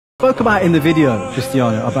Spoke about in the video,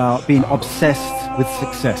 Cristiano, about being obsessed with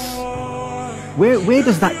success. Where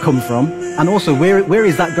does that come from? And also, where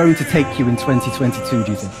is that going to take you in 2022,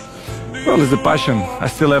 do you think? Well, it's the passion. I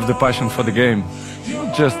still have the passion for the game.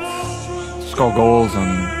 Not just score goals,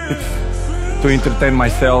 and it's to entertain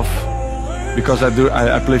myself, because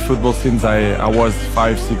I play football since I was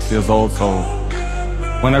 5-6 years old. So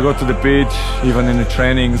when I go to the pitch, even in the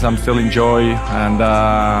trainings, I'm still enjoy, and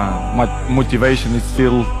my motivation is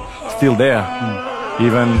still there.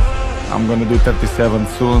 Even I'm gonna do 37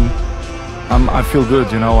 soon. I feel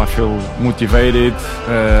good, you know. I feel motivated.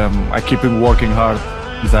 I keep working hard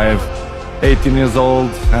because I have 18 years old,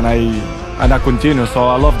 and I continue. So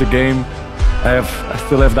I love the game. I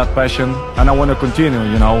still have that passion, and I want to continue.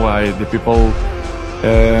 You know, the people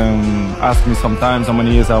ask me sometimes how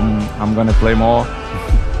many years I'm gonna play more,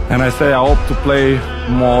 and I say I hope to play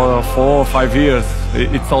more 4 or 5 years.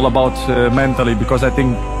 It's all about mentally, because I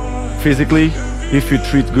think physically, if you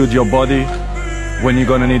treat good your body, when you're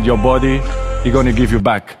gonna need your body, you're gonna give you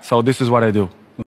back. So this is what I do.